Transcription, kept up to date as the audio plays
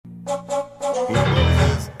Yo,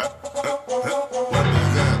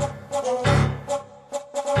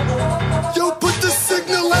 put the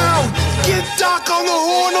signal out. Get Doc on the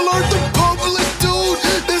horn, alert the public, dude.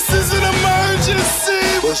 This is an emergency.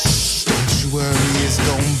 Well, shh, don't you worry, it's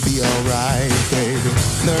gonna be alright, baby.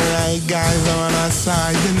 The right guys on our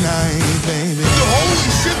side tonight, baby.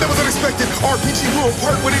 Holy shit, that was unexpected. RPG blew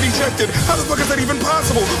apart when it ejected. How the fuck is that even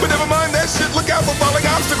possible? But never mind that shit. Look out for falling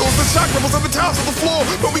obstacles. The shock ripples at the tops of the floor.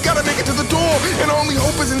 But we gotta make it to the door. And our only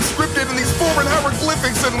hope is inscripted in these foreign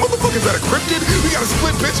hieroglyphics. And what the fuck is that, a cryptid? We gotta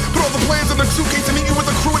split, bitch. Put all the plans in the suitcase and meet you with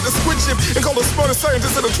the crew at the squid ship. And call the smartest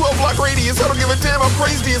scientist in a 12-block radius. I don't give a damn how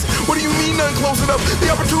crazy it is. What do you mean none close enough?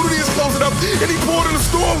 The opportunity is close enough. And he poured in the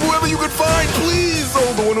storm, whoever you could find, please.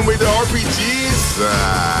 Oh, the one who made the RPGs?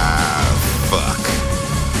 Fuck.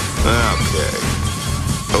 Okay.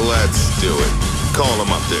 Let's do it. Call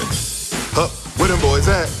him up there. Where them boys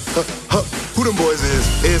at? Who them boys is?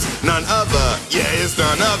 It's none other. Yeah, it's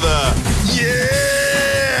none other.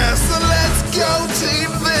 Yeah! So let's go, Team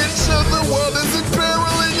Venture. The world is in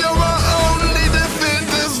peril and you're our only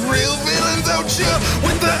defenders. Real villains out here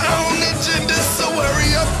with their own agendas. So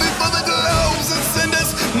hurry up before the globes and send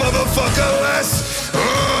us, motherfucker, let's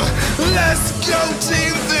go,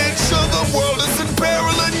 Team Venture. The world is in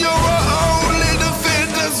peril and you're our only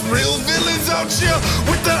defenders. Real villains out here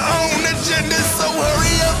with their own agendas. So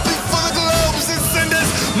hurry up before the globes and send us,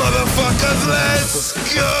 motherfuckers, let's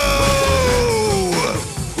go.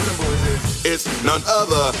 It's none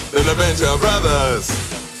other than the Venture Brothers.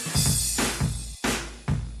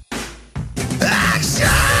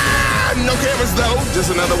 No cameras though,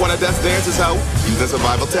 just another one of Death's dances, ho. Using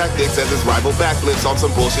survival tactics as his rival backflips on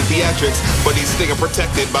some bullshit theatrics. But he's staying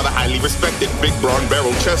protected by the highly respected, big brawn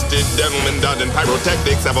barrel-chested gentleman dodging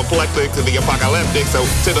pyrotechnics, apoplectic to the apocalyptic. So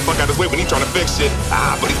stay the fuck out his way when he's trying to fix shit.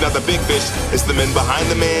 But he's not the big fish. It's the men behind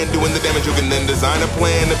the man doing the damage who can then design a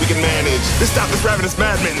plan that we can manage to stop this ravenous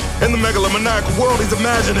madman and the megalomaniacal world he's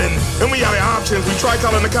imagining. And we out of options. We try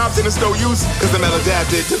calling the cops and it's no use, cause they're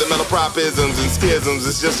maladapted to the malapropisms and schisms.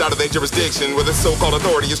 It's just out of their jurisdiction, where the so-called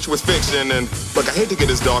authority is true as fiction. And look, I hate to get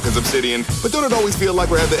as dark as obsidian, but don't it always feel like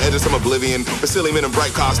we're at the edge of some oblivion, where silly men in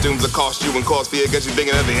bright costumes that cost you and cause fear, get you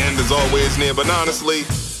thinking at the end is always near. But honestly,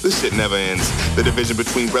 this shit never ends. The division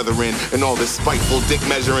between brethren and all this spiteful dick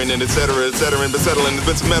measuring and etc. and besettling has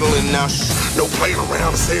been some meddling. Now no playing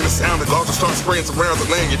around and saying the sound. The guards will start spraying some rounds and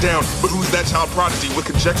laying you down. But who's that child prodigy with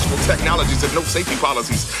conjectural technologies and no safety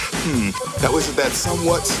policies? That was that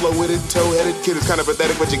somewhat slow-witted, toe-headed kid who's kind of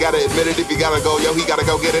pathetic, but you gotta admit it. If you gotta go, yo, he gotta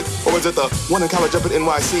go get it. Or is it the one in college up at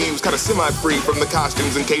NYC who's kind of semi-free from the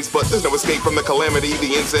costumes and capes, but there's no escape from the calamity,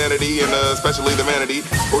 the insanity, and especially the vanity?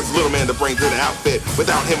 Or is little man the brain to the outfit?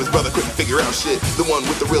 Without him, his brother couldn't figure out shit. The one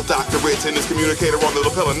with the real doctorates and his communicator on the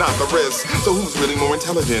lapel and not the wrist. So who's really more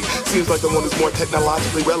intelligent? Seems like the one who's more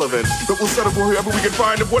technologically relevant. But we'll settle for whoever we can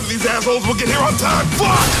find if one of these assholes will get here on time.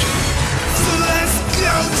 Fuck! So let's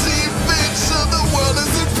go, Team Venture. The world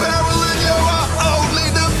is in peril and you're our only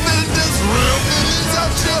defenders. Real villains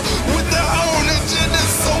out here with their own agendas.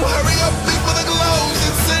 So hurry up before the globes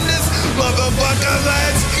and send us, motherfucker,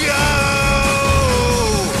 let's go!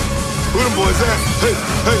 Where them boys at? Hey,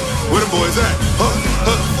 where them boys at?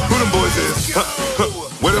 Who them boys is?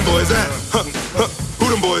 Where them boys at? Who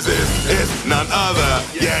them boys is? It's none other.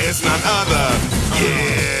 Yeah, it's none other.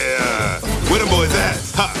 Yeah. Where them boys at?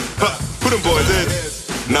 Who them boys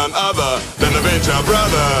is? None other than the Venture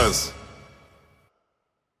Brothers.